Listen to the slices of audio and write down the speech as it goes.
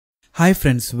Hi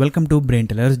friends, welcome to Brain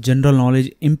Tellers General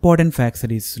Knowledge Important Fact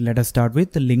Series. Let us start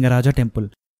with Lingaraja Temple.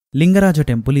 Lingaraja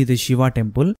Temple is a Shiva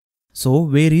temple. So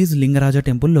where is Lingaraja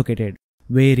Temple located?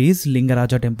 Where is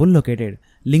Lingaraja Temple located?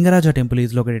 Lingaraja Temple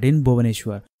is located in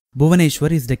Bhubaneswar.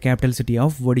 Bhubaneswar is the capital city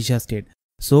of Odisha state.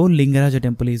 So Lingaraja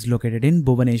Temple is located in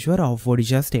Bhubaneswar of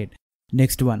Odisha state.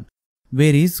 Next one.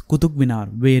 Where is Qutub Minar?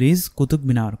 Where is Qutub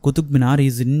Minar? Qutub Minar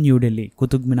is in New Delhi.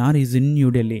 Qutub Minar is in New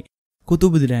Delhi.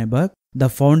 Qutbuddin Aibak, the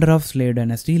founder of slave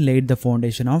dynasty, laid the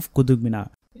foundation of Qutub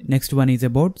Minar. Next one is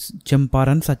about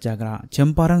Champaran Satyagraha.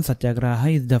 Champaran Satyagraha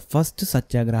is the first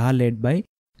Satyagraha led by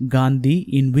Gandhi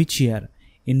in which year?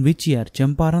 In which year?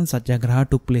 Champaran Satyagraha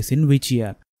took place in which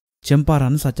year?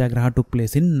 Champaran Satyagraha took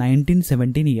place in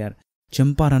 1917 year.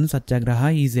 Champaran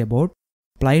Satyagraha is about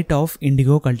plight of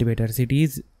indigo cultivators. It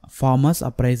is farmers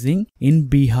uprising in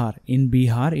Bihar. In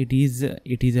Bihar,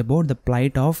 it is about the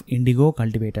plight of indigo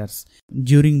cultivators.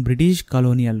 During British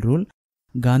colonial rule,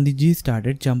 Gandhiji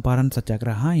started Champaran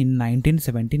Satyagraha in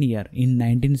 1917 year. In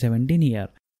 1917 year.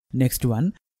 Next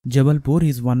one, Jabalpur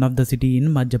is one of the city in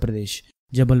Madhya Pradesh.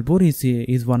 Jabalpur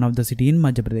is one of the city in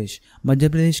Madhya Pradesh. Madhya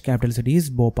Pradesh capital city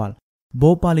is Bhopal.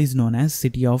 Bhopal is known as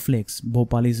City of Lakes.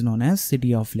 Bhopal is known as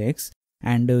City of Lakes.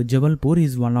 And Jabalpur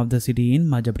is one of the city in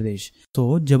Madhya Pradesh.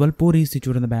 So Jabalpur is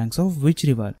situated on the banks of which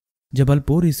river?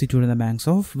 Jabalpur is situated on the banks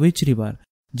of which river?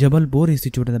 Jabalpur is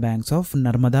situated on the banks of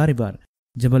Narmada river.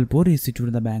 Jabalpur is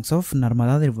situated on the banks of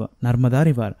Narmada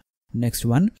river. Next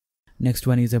one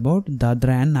is about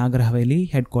Dadra and Nagar Haveli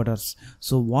headquarters.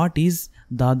 So what is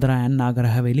Dadra and Nagar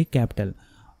Haveli capital?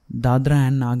 Dadra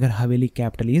and Nagar Haveli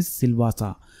capital is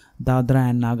Silvassa. Dadra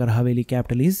and Nagar Haveli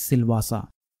capital is Silvassa.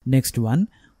 Next one.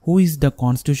 Who is the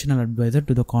constitutional advisor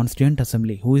to the Constituent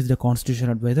Assembly? Who is the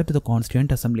constitutional advisor to the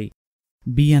Constituent Assembly?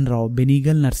 B.N. Rao,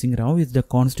 Benigal Narsingh Rao is the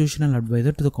constitutional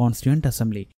advisor to the Constituent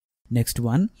Assembly. Next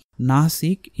one,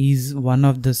 Nasik is one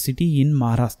of the city in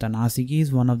Maharashtra. Nasik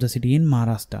is one of the city in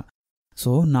Maharashtra.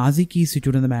 So Nasik is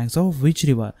situated on the banks of which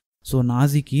river? So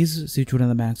Nasik is situated on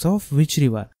the banks of which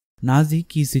river?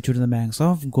 Nasik is situated on the banks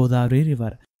of Godavari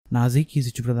river. Nasik is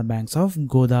situated on the banks of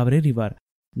Godavari river.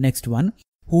 Next one.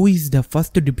 Who is the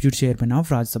first deputy chairman of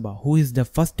Rajya Sabha? Who is the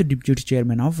first deputy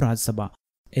chairman of Rajya Sabha?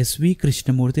 S.V.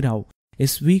 Krishnamurti Rao.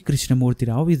 S.V. Krishnamurti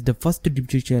Rao is the first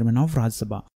deputy chairman of Rajya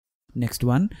Sabha. Next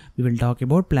one, we will talk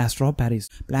about plaster of Paris.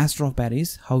 Plaster of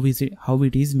Paris, how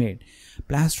it is made?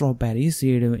 Plaster of Paris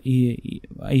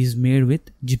is made with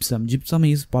gypsum. Gypsum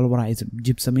is pulverized.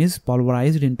 Gypsum is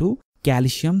pulverized into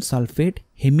calcium sulfate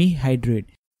hemihydrate.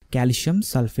 Calcium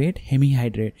sulfate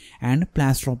hemihydrate, and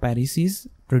plaster of Paris is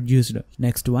produced.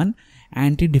 Next one,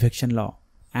 anti-defection law.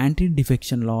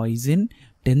 Anti-defection law is in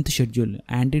 10th schedule.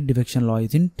 Anti-defection law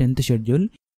is in 10th schedule.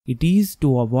 It is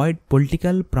to avoid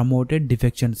political promoted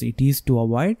defections. It is to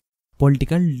avoid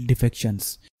political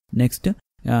defections. Next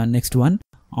one,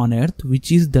 on Earth,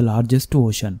 which is the largest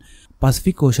ocean?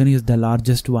 Pacific Ocean is the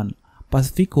largest one.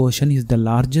 Pacific Ocean is the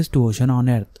largest ocean on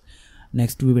Earth.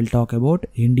 Next, we will talk about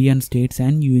Indian states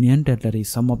and union territories.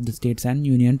 Some of the states and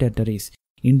union territories.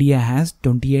 India has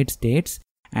 28 states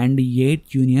and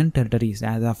 8 union territories.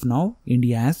 As of now,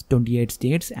 India has 28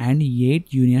 states and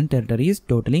 8 union territories,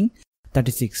 totaling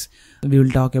 36. We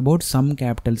will talk about some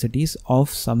capital cities of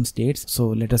some states. So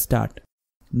let us start.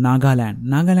 Nagaland.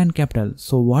 Nagaland capital.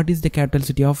 So what is the capital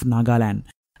city of Nagaland?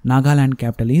 Nagaland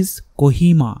capital is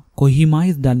Kohima. Kohima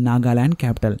is the Nagaland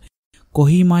capital.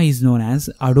 Kohima is known as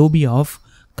Adobe of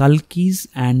Kalkis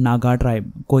and Naga tribe.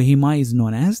 Kohima is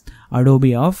known as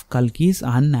Adobe of Kalkis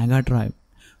and Naga tribe.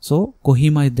 So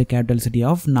Kohima is the capital city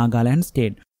of Nagaland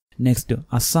state. Next,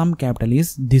 Assam capital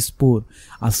is Dispur.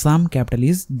 Assam capital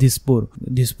is Dispur.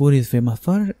 Dispur is famous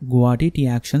for Guwahati Tea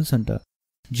Action Center,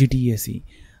 GTAC.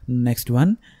 Next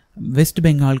one, West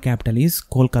Bengal capital is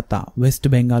Kolkata. West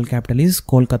Bengal capital is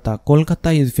Kolkata.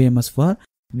 Kolkata is famous for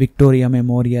Victoria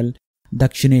Memorial,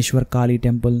 Dakshineshwar Kali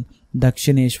Temple,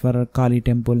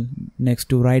 next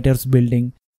to Writers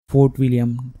Building, Fort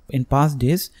William. In past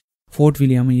days, Fort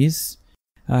William is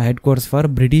headquarters for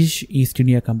British East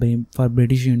India Company.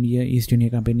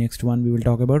 Next one, we will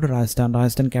talk about Rajasthan.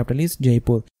 Rajasthan capital is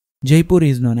Jaipur. Jaipur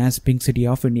is known as Pink City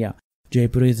of India.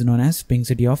 Jaipur is known as Pink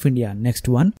City of India. Next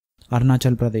one,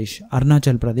 Arunachal Pradesh.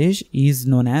 Arunachal Pradesh is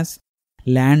known as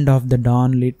Land of the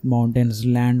Dawn-lit Mountains.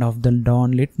 Land of the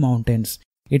Dawn-lit Mountains.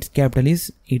 Its capital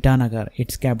is Itanagar.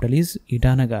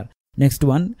 Next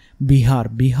one, Bihar.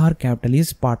 Bihar capital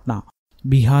is Patna.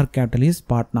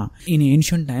 In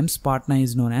ancient times, Patna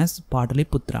is known as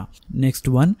Pataliputra. Next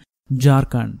one,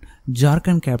 Jharkhand.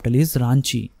 Jharkhand capital is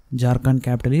Ranchi.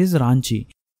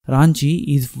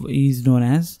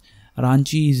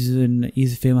 Ranchi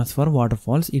is famous for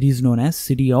waterfalls. It is known as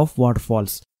City of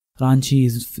Waterfalls. Ranchi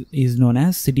is known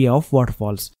as city of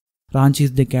waterfalls. Ranchi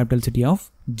is the capital city of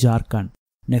Jharkhand.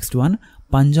 Next one,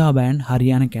 Punjab and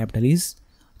Haryana capital is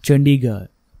Chandigarh.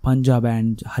 Punjab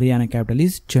and Haryana capital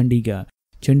is Chandigarh.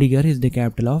 Chandigarh is the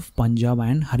capital of Punjab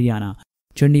and Haryana.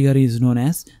 Chandigarh is known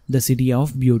as the city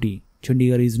of beauty.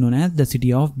 Chandigarh is known as the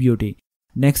city of beauty.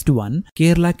 Next one,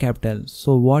 Kerala capital.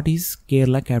 So what is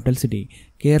Kerala capital city?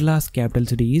 Kerala's capital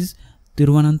city is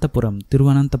Thiruvananthapuram.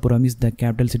 Thiruvananthapuram is the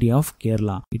capital city of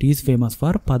Kerala. It is famous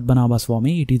for Padmanabha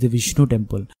Swami. It is a Vishnu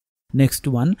temple. Next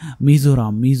one,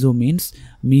 Mizoram. Mizo means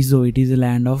Mizo. It is the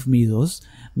land of Mizos.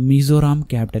 Mizoram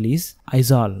capital is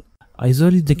Aizawl.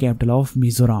 Aizawl is the capital of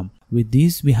Mizoram. With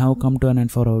this, we have come to an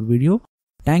end for our video.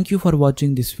 Thank you for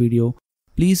watching this video.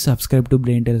 Please subscribe to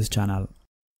Brain Tellers channel.